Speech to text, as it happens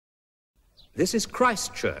This is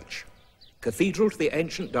Christ Church, cathedral to the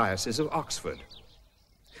ancient diocese of Oxford.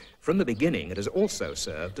 From the beginning, it has also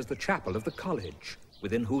served as the chapel of the college,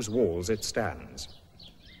 within whose walls it stands.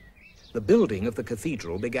 The building of the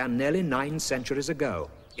cathedral began nearly 9 centuries ago,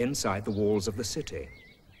 inside the walls of the city.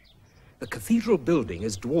 The cathedral building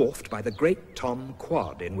is dwarfed by the great Tom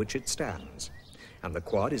quad in which it stands, and the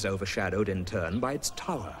quad is overshadowed in turn by its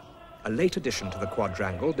tower, a late addition to the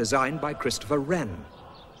quadrangle designed by Christopher Wren.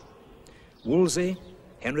 Wolsey,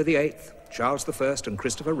 Henry VIII, Charles I, and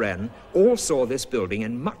Christopher Wren all saw this building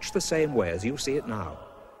in much the same way as you see it now.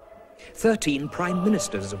 13 prime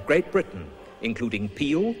ministers of Great Britain, including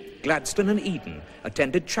Peel, Gladstone, and Eden,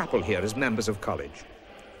 attended chapel here as members of college.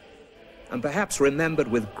 And perhaps remembered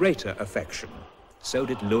with greater affection, so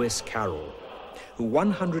did Lewis Carroll, who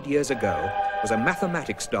 100 years ago was a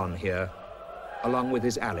mathematics don here, along with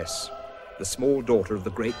his Alice, the small daughter of the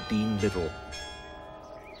great Dean Liddell.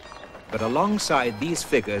 But alongside these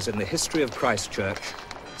figures in the history of Christ Church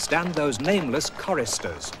stand those nameless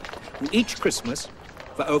choristers, who each Christmas,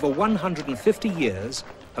 for over 150 years,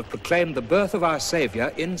 have proclaimed the birth of our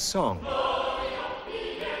Saviour in song.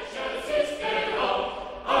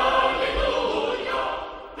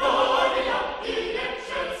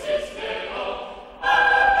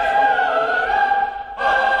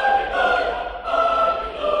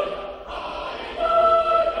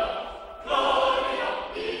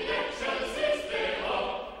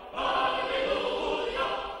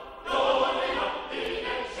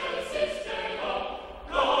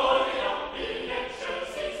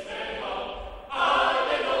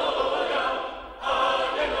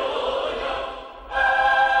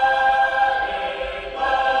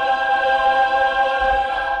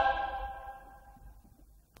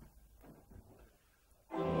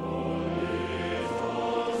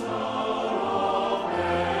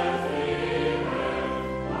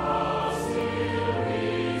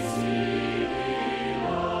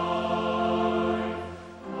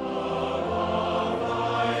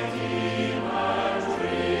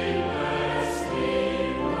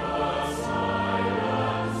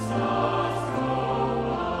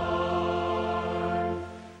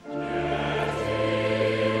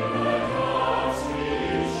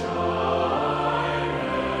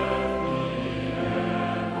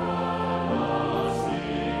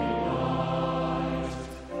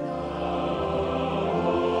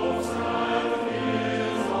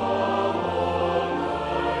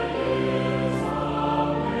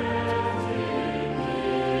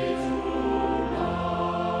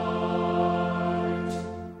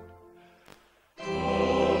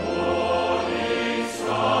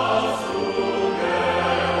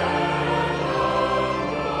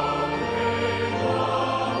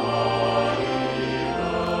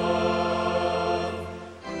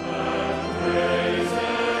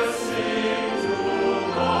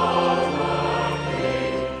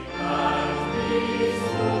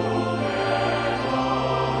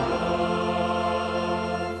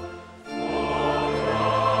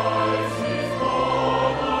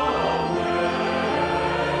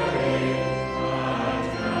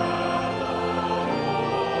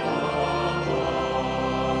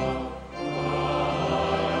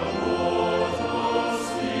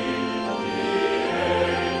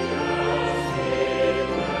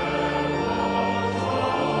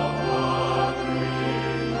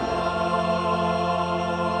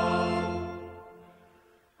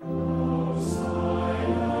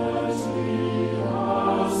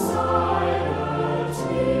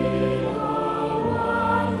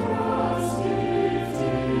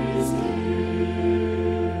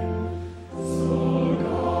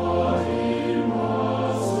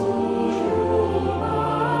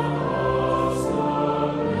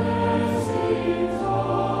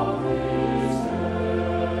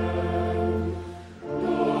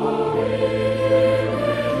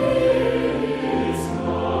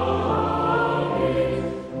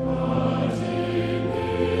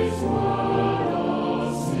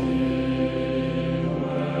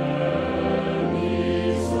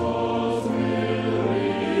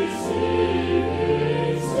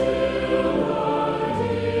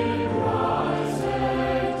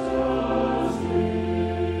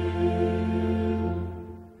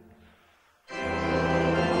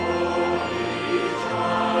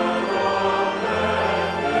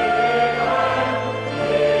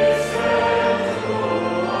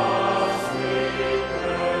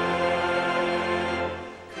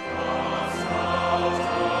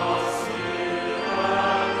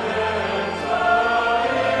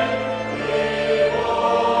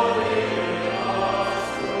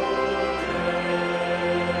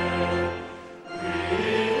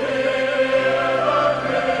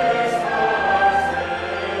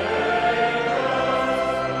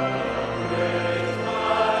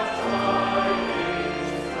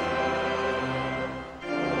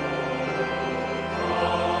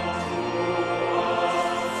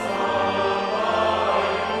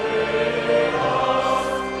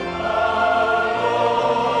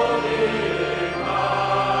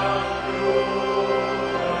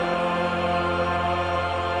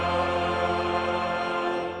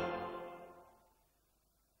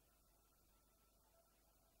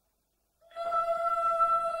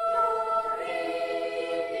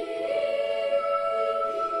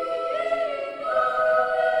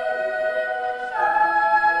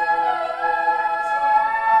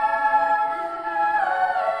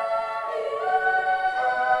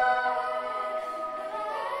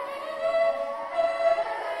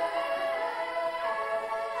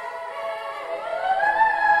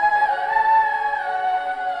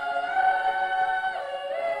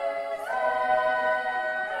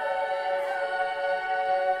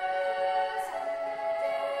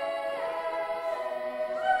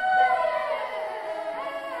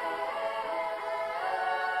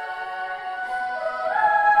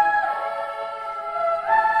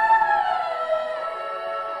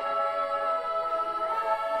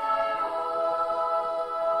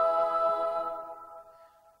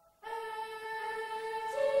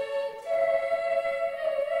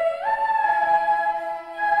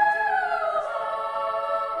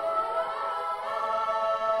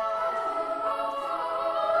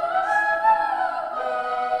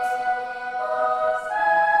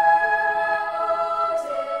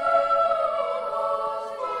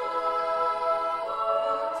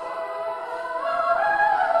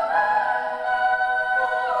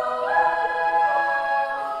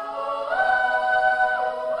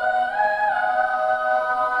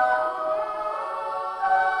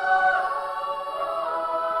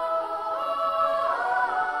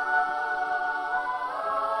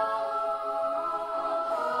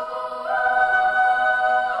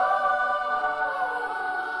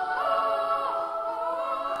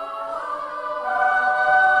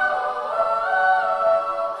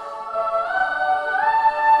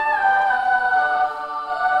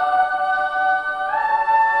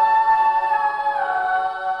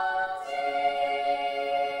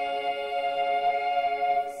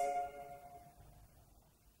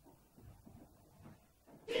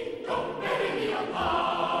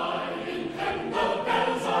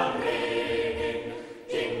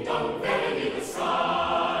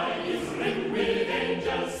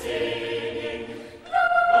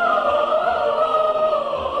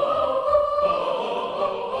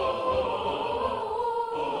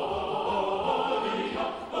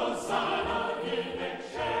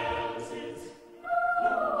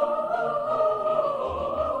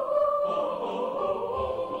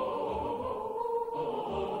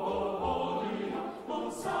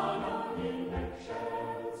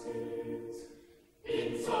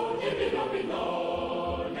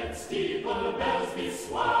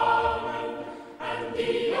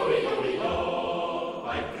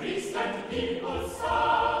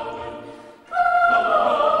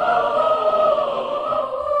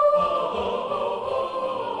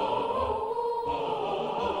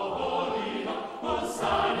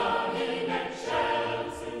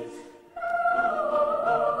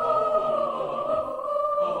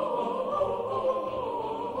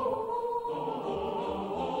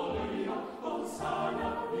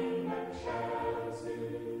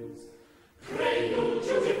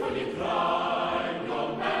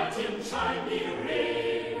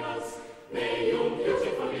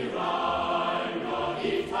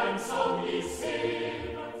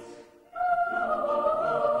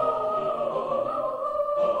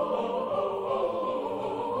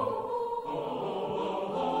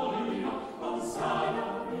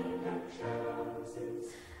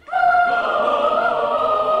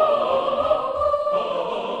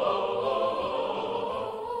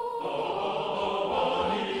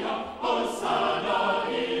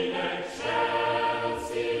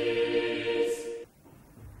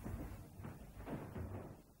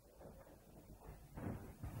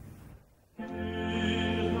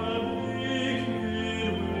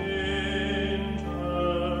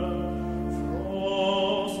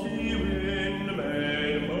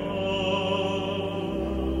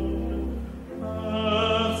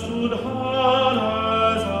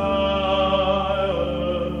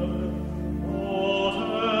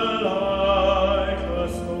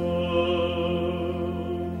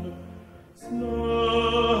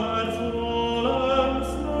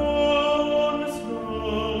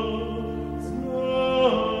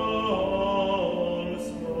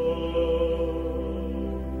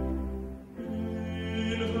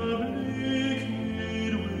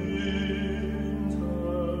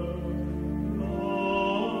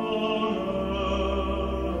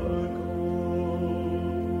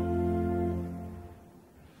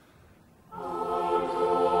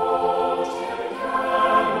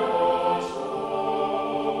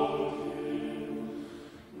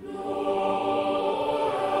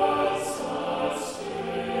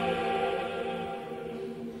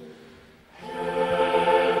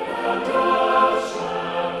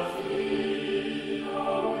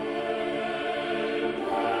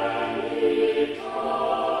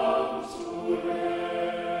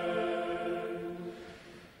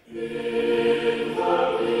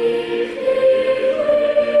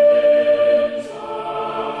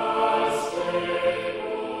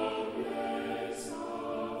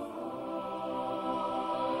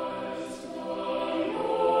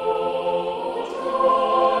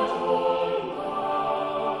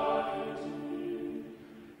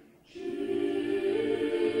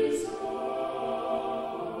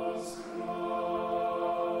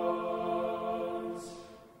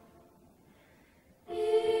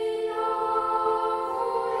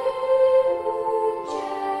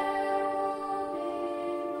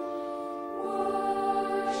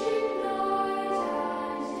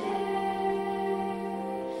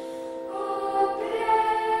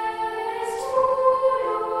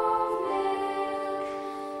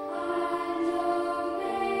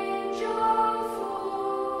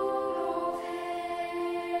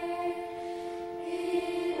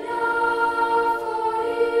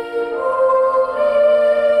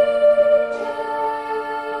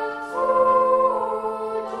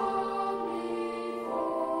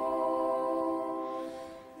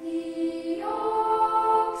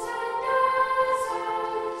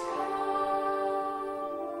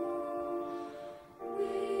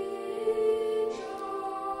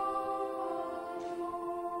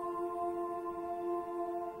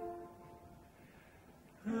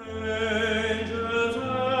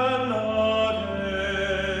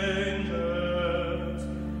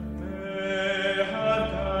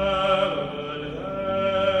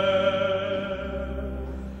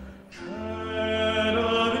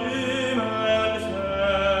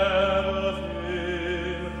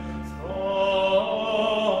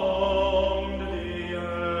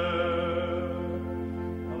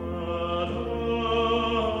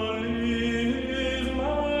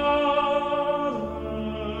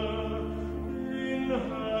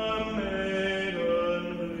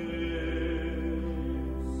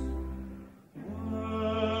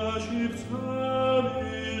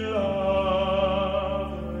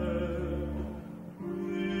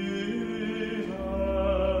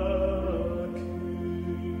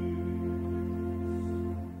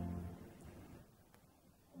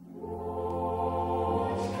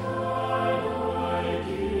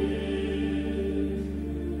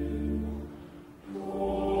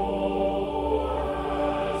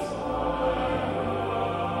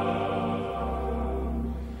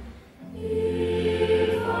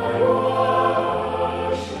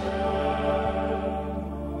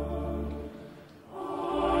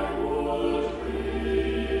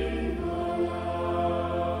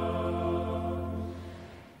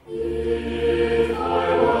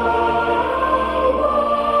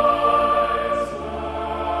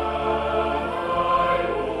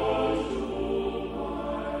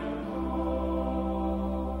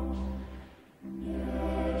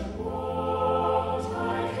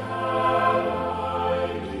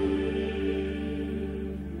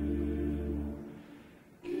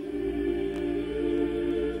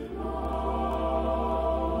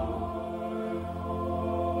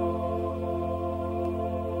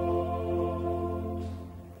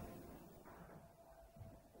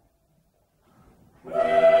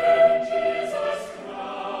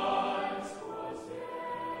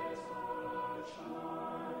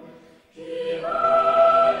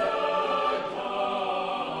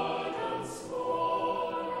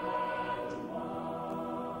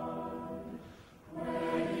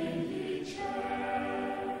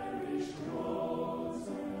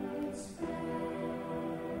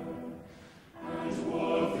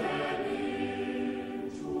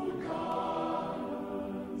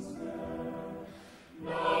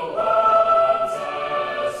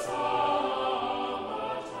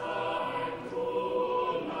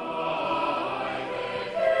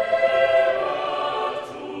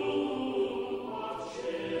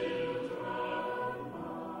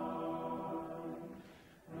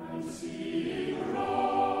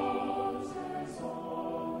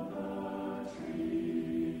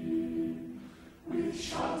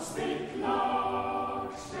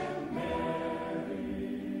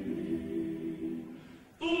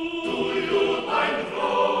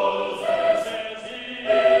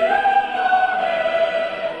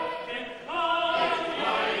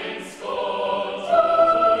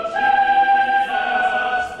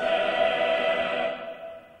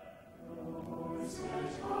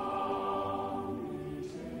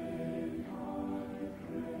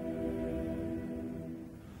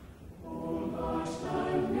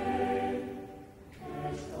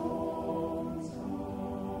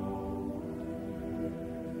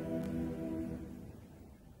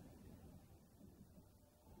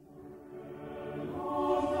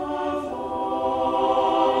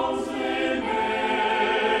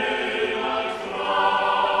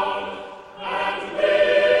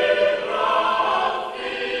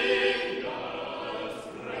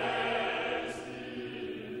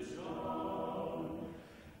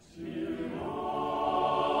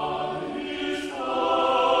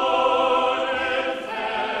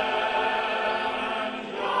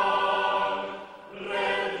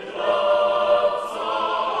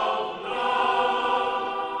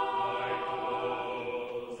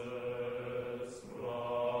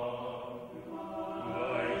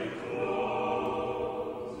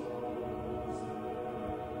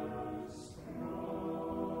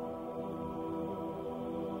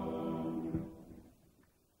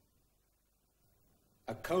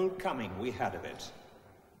 A cold coming we had of it.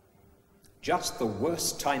 Just the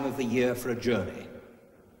worst time of the year for a journey,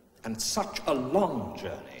 and such a long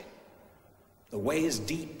journey. The ways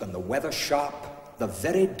deep and the weather sharp, the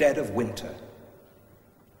very dead of winter.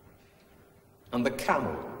 And the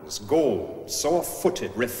camels, gaunt,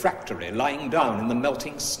 sore-footed, refractory, lying down in the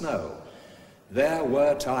melting snow. There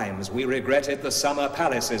were times we regretted the summer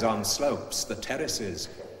palaces on slopes, the terraces,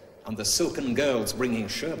 and the silken girls bringing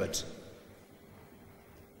sherbet.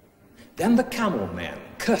 Then the camel men,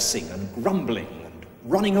 cursing and grumbling and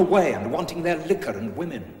running away and wanting their liquor and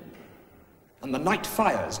women. And the night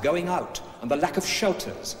fires going out, and the lack of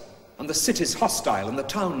shelters, and the cities hostile and the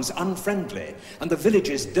towns unfriendly, and the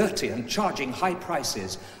villages dirty and charging high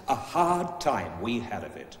prices. A hard time we had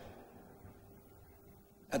of it.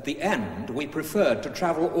 At the end, we preferred to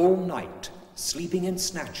travel all night, sleeping in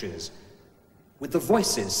snatches, with the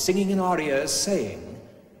voices singing in our ears saying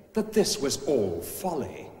that this was all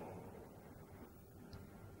folly.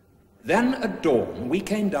 Then at dawn, we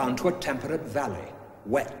came down to a temperate valley,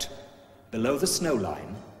 wet, below the snow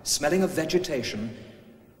line, smelling of vegetation,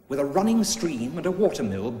 with a running stream and a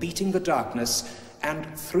watermill beating the darkness,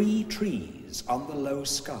 and 3 trees on the low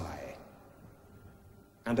sky.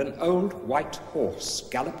 and an old white horse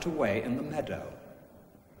galloped away in the meadow.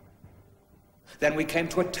 Then we came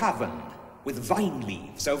to a tavern with vine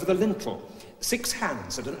leaves over the lintel, 6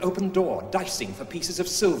 hands at an open door dicing for pieces of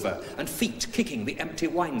silver, and feet kicking the empty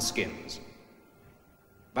wineskins.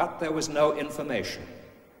 But there was no information,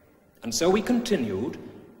 and so we continued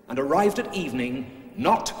and arrived at evening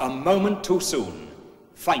not a moment too soon,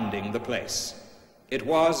 finding the place. It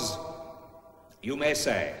was, you may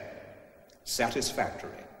say, satisfactory.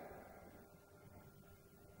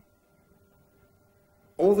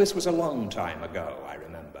 All this was a long time ago, I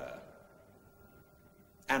remember,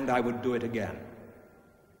 and I would do it again.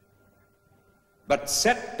 But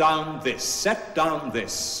set down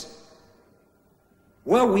this.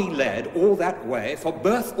 Were we led all that way for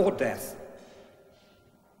birth or death?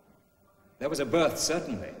 There was a birth,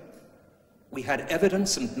 certainly. We had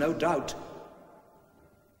evidence and no doubt.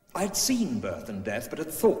 I had seen birth and death, but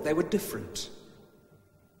had thought they were different.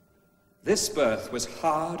 This birth was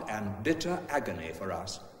hard and bitter agony for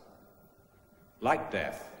us. Like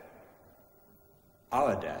death,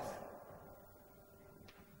 our death.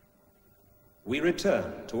 We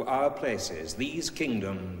returned to our places, these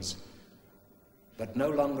kingdoms, but no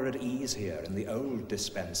longer at ease here in the old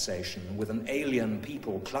dispensation with an alien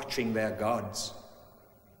people clutching their gods.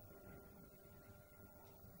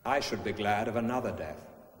 I should be glad of another death.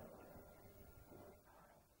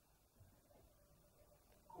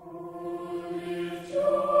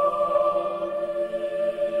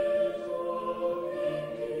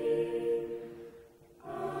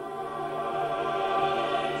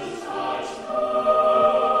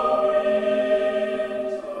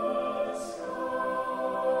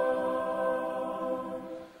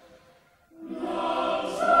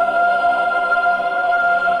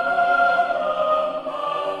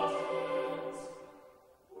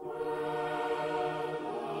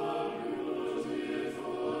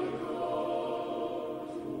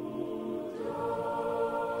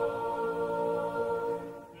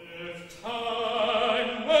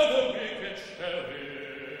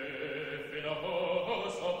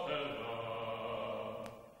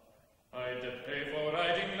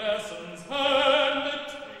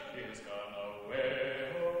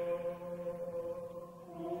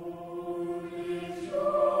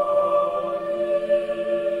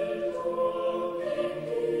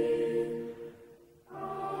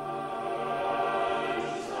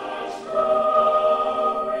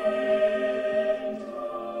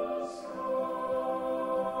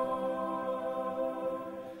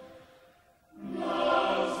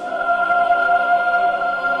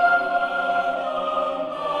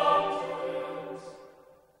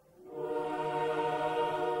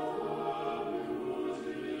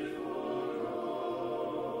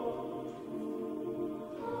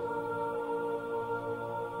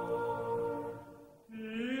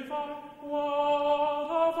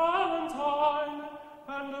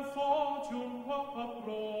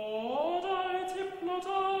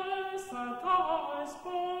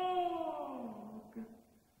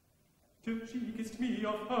 She kissed me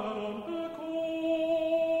of her own accord.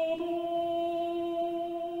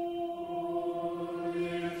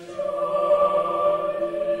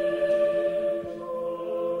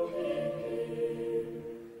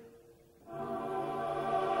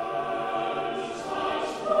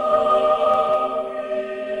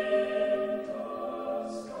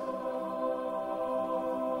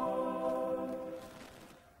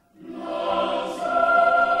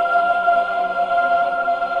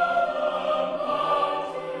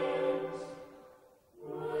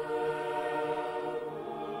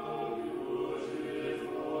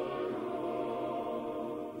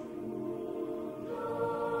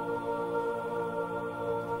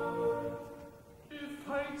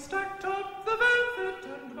 Stacked up the velvet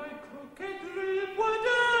and my crooked rib were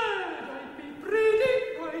dead, I'd be breeding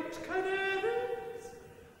white canaries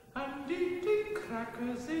and eating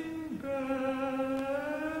crackers in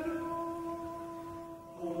bed.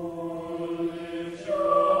 Oh, if your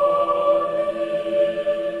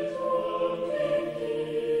little kinky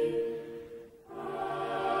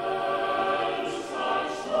and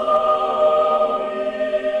such slow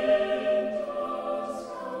winter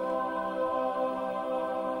sky.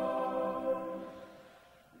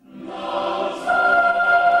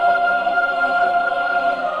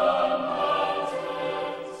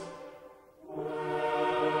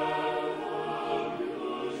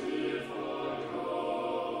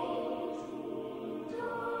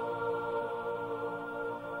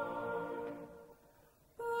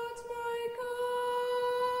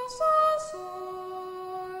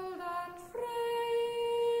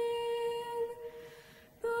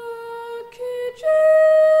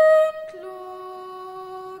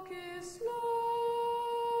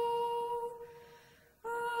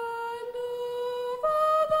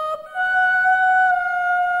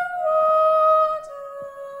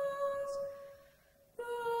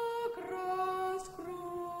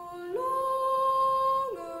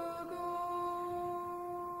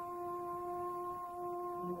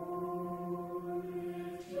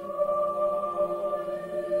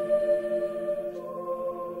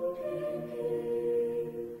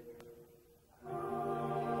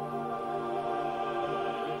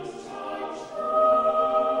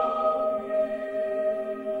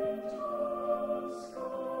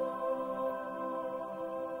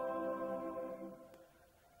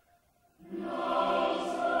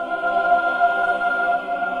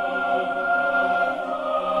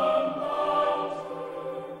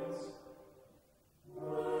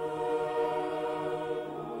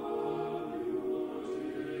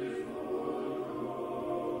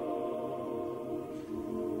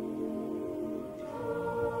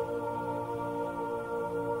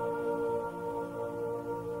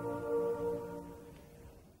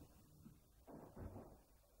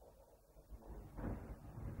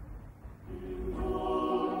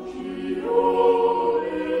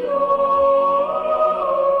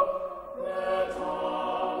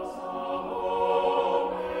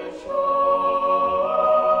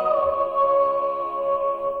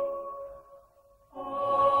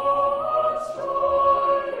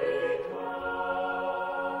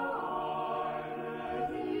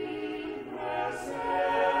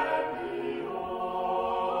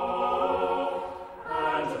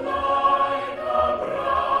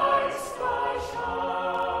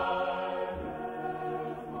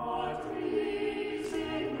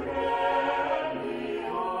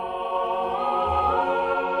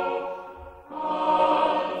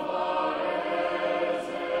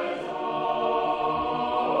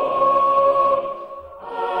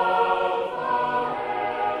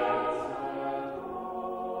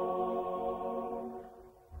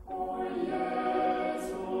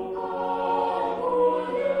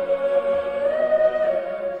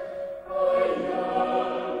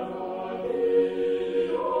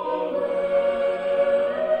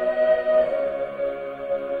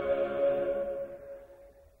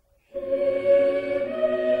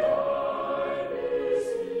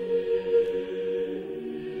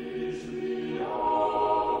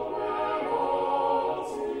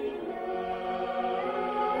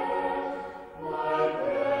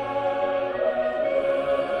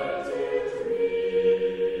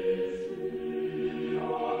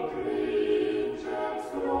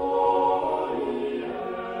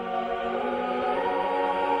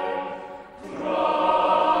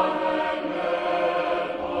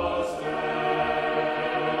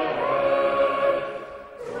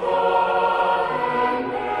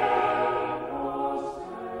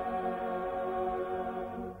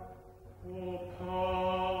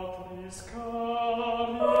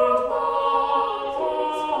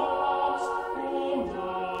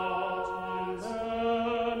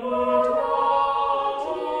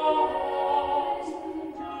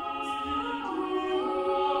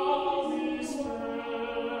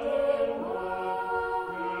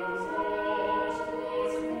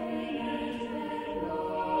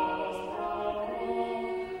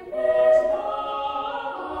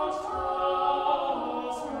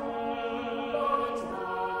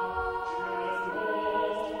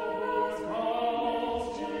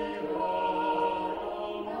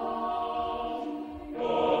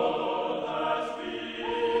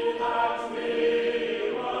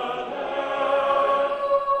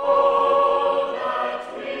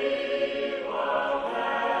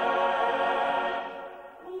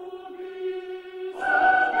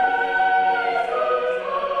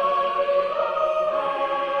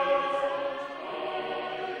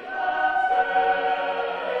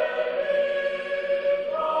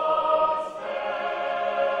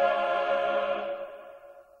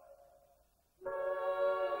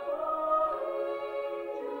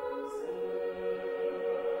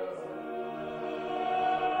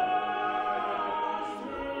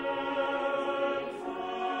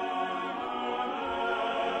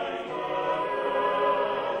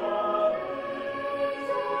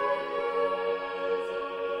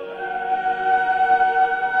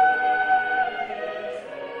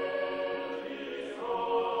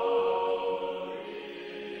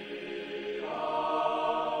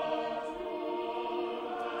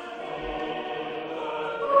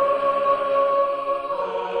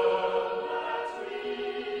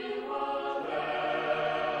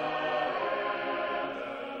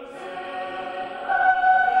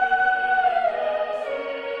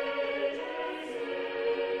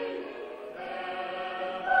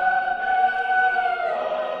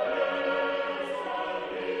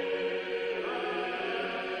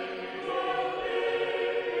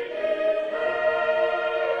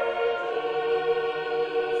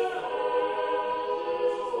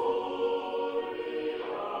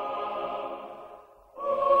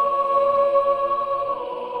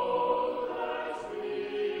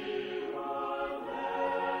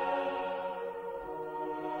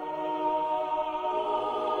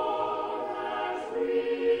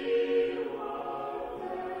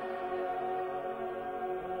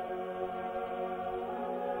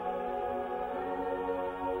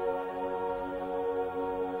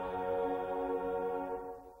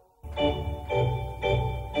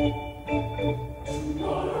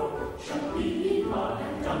 tomorrow shall be one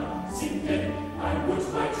and done. Sing then, I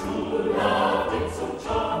would my true love did so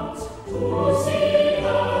chance to see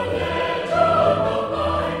the legend of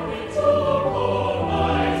mine with to call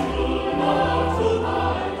my true love to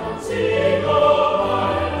mine. Sing, oh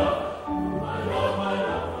my love, my love, my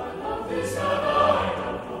love, my love, this have I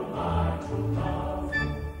done for my true love.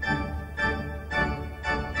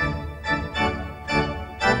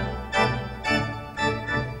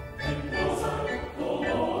 Then was I born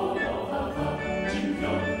of a virgin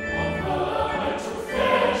young, of her true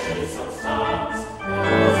flesh is substance.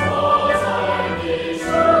 Was I this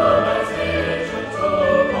human nature to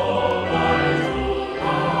call my true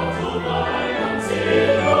love to mine?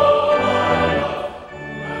 Sing, oh my love,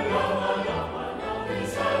 my love, my love, my love,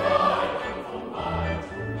 this have I done for my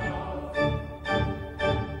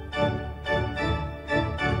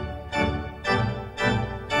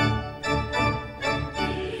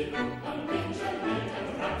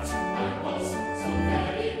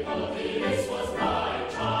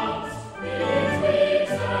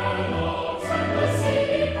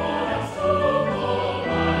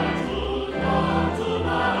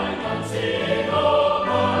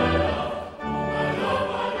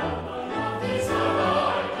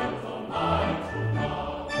true love.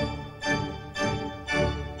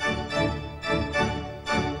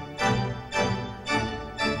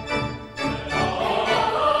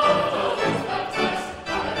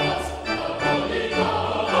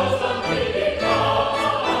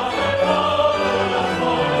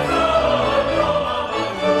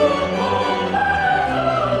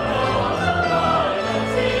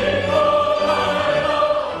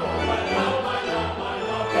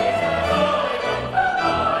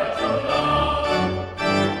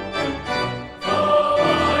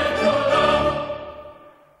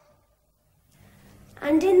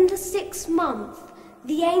 And in the 6th month,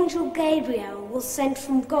 the angel Gabriel was sent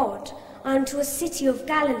from God unto a city of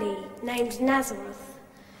Galilee named Nazareth,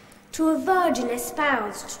 to a virgin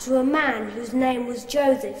espoused to a man whose name was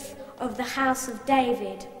Joseph of the house of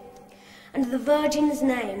David, and the virgin's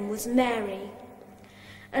name was Mary.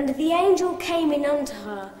 And the angel came in unto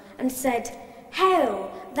her and said,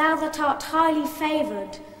 Hail, thou that art highly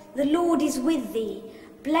favoured, the Lord is with thee,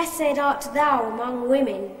 blessed art thou among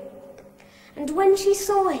women. And when she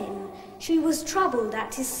saw him, she was troubled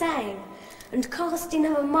at his saying, and cast in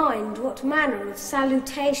her mind what manner of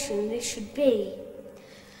salutation this should be.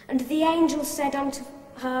 And the angel said unto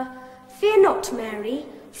her, Fear not, Mary,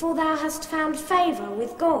 for thou hast found favour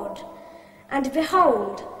with God. And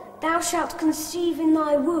behold, thou shalt conceive in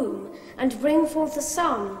thy womb, and bring forth a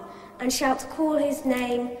son, and shalt call his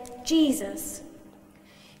name Jesus.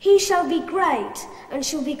 He shall be great, and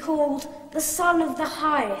shall be called the Son of the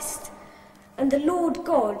Highest. And the Lord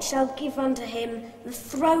God shall give unto him the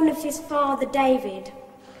throne of his father David.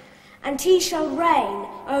 And he shall reign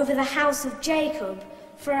over the house of Jacob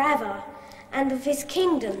forever, and of his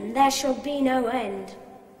kingdom there shall be no end.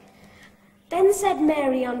 Then said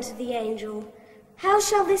Mary unto the angel, How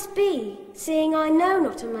shall this be, seeing I know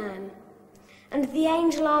not a man? And the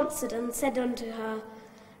angel answered and said unto her,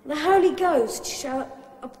 The Holy Ghost shall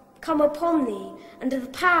come upon thee, and the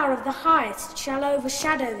power of the Highest shall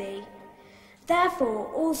overshadow thee. Therefore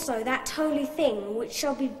also that holy thing which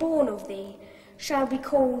shall be born of thee shall be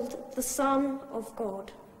called the Son of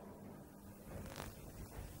God.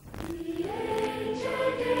 The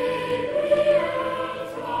angel Gabriel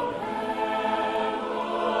from heaven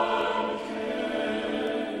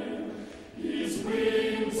came. His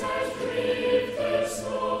wings as drifted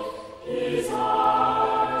snow, his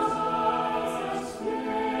eyes as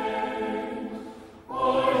flame.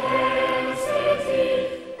 All hail, said he,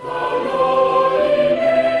 the lowly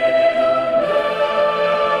maiden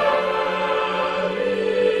Mary,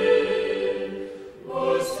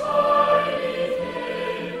 most highly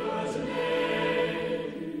favored Mary.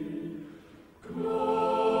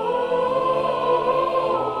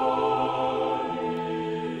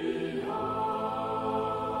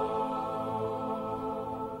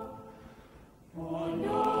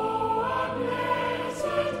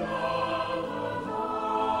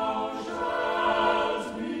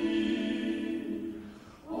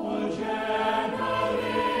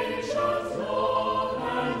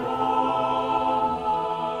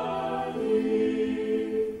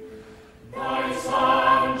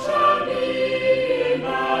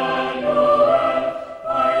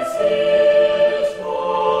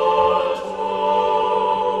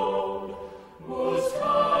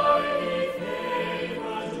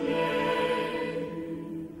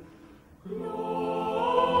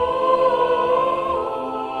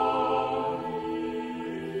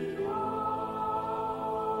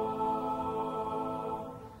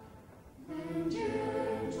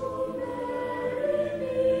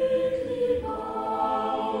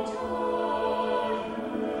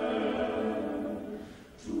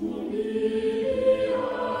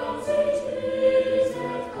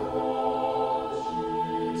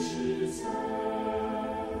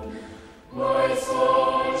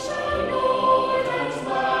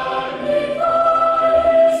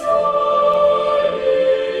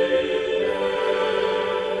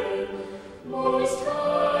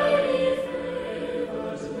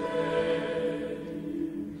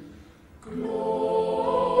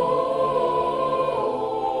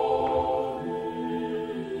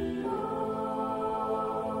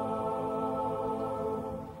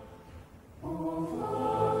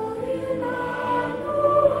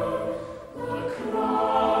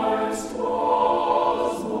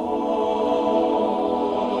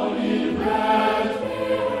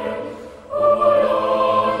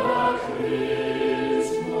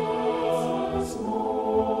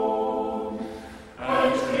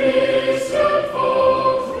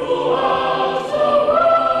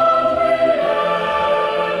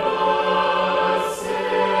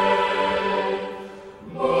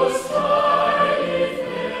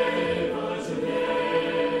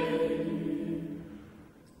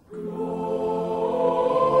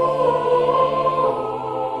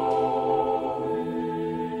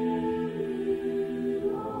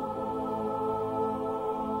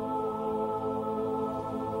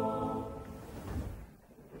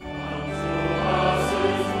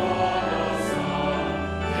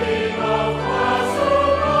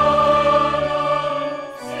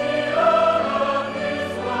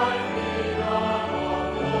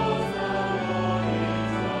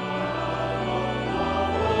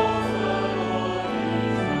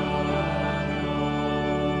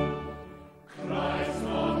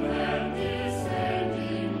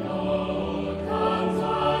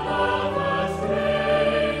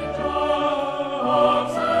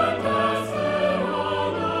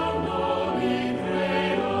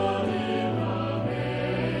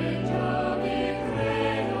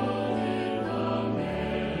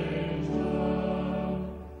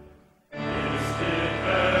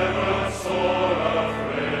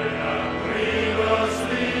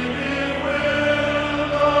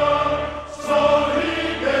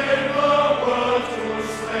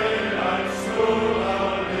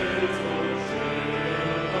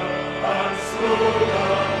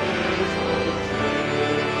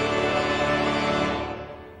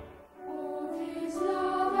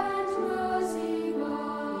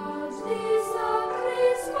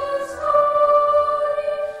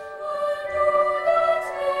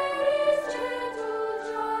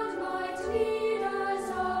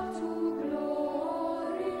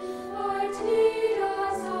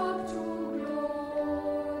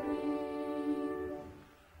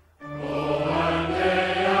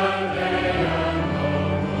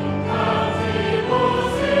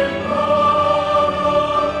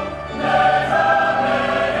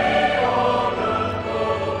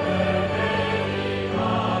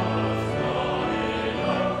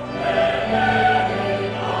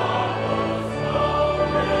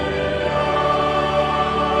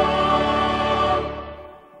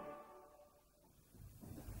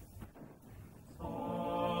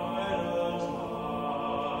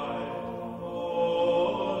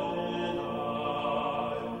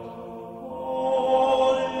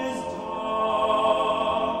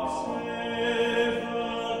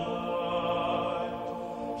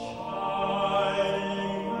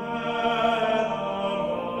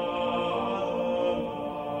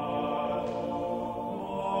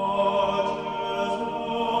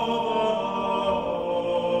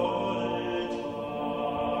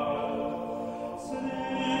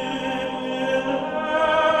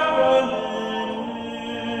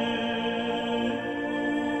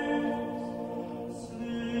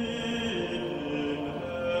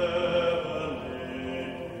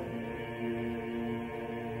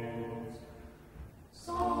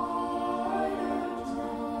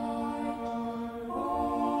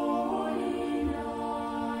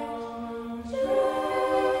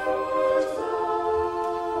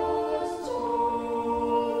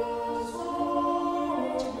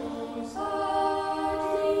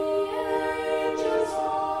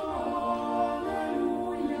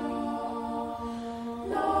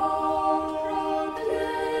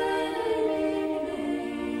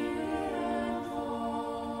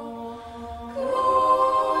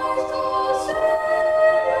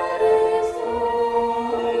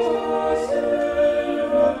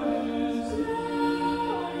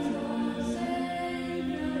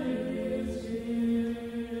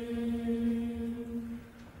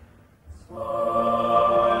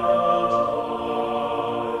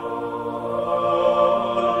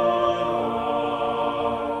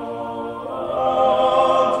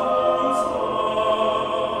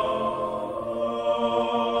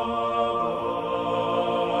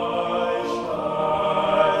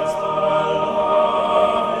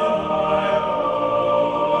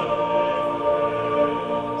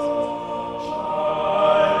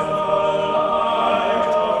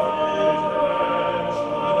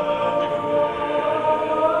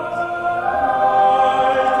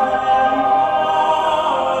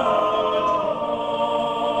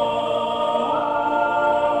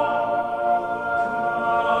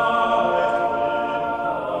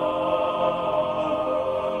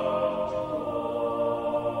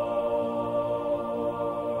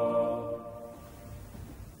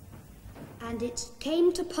 And it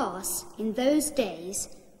came to pass in those days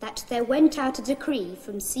that there went out a decree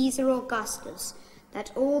from Caesar Augustus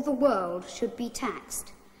that all the world should be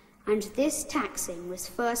taxed. And this taxing was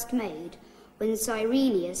first made when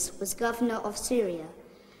Cyrenius was governor of Syria,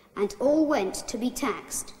 and all went to be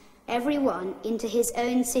taxed, every one into his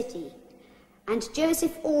own city. And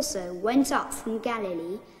Joseph also went up from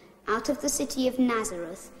Galilee, out of the city of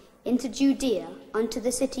Nazareth, into Judea, unto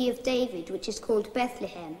the city of David, which is called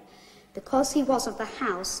Bethlehem, because he was of the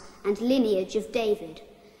house and lineage of David,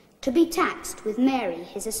 to be taxed with Mary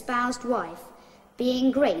his espoused wife,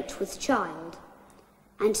 being great with child.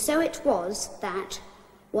 And so it was that,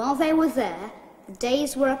 while they were there, the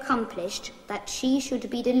days were accomplished that she should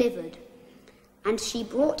be delivered. And she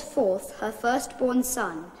brought forth her firstborn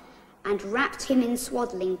son, and wrapped him in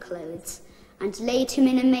swaddling clothes, and laid him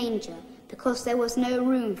in a manger, because there was no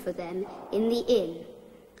room for them in the inn.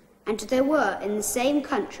 And there were in the same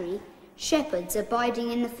country shepherds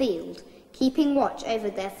abiding in the field, keeping watch over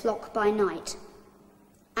their flock by night.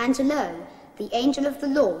 And lo, the angel of the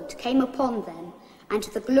Lord came upon them, and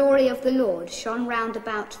the glory of the Lord shone round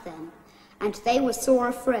about them, and they were sore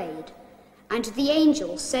afraid. And the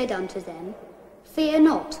angel said unto them, Fear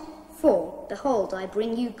not, for, behold, I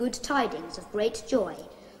bring you good tidings of great joy,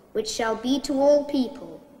 which shall be to all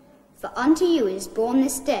people. For unto you is born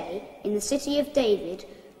this day in the city of David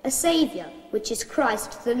a Saviour, which is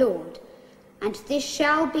Christ the Lord. And this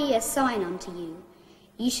shall be a sign unto you.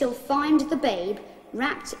 Ye shall find the babe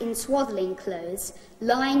wrapped in swaddling clothes,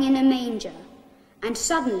 lying in a manger. And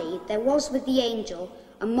suddenly there was with the angel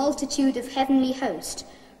a multitude of heavenly host,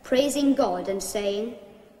 praising God and saying,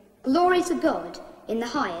 Glory to God in the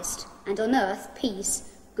highest, and on earth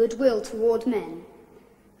peace, goodwill toward men.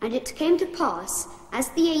 And it came to pass, as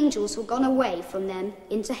the angels were gone away from them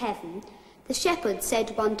into heaven, the shepherds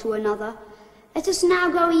said one to another, Let us now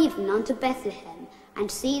go even unto Bethlehem, and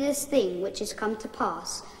see this thing which is come to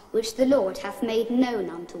pass, which the Lord hath made known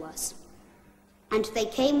unto us. And they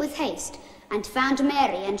came with haste, and found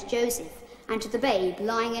Mary and Joseph, and the babe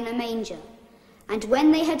lying in a manger. And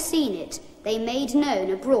when they had seen it, they made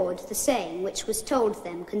known abroad the saying which was told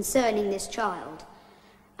them concerning this child.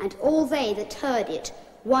 And all they that heard it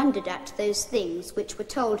wondered at those things which were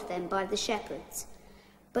told them by the shepherds.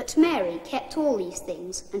 But Mary kept all these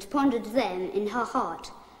things, and pondered them in her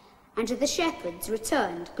heart. And the shepherds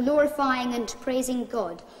returned, glorifying and praising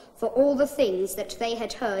God for all the things that they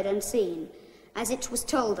had heard and seen, as it was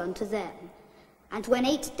told unto them. And when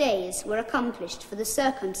 8 days were accomplished for the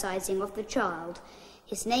circumcising of the child,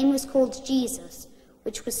 his name was called Jesus,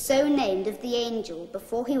 which was so named of the angel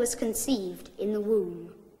before he was conceived in the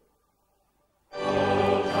womb.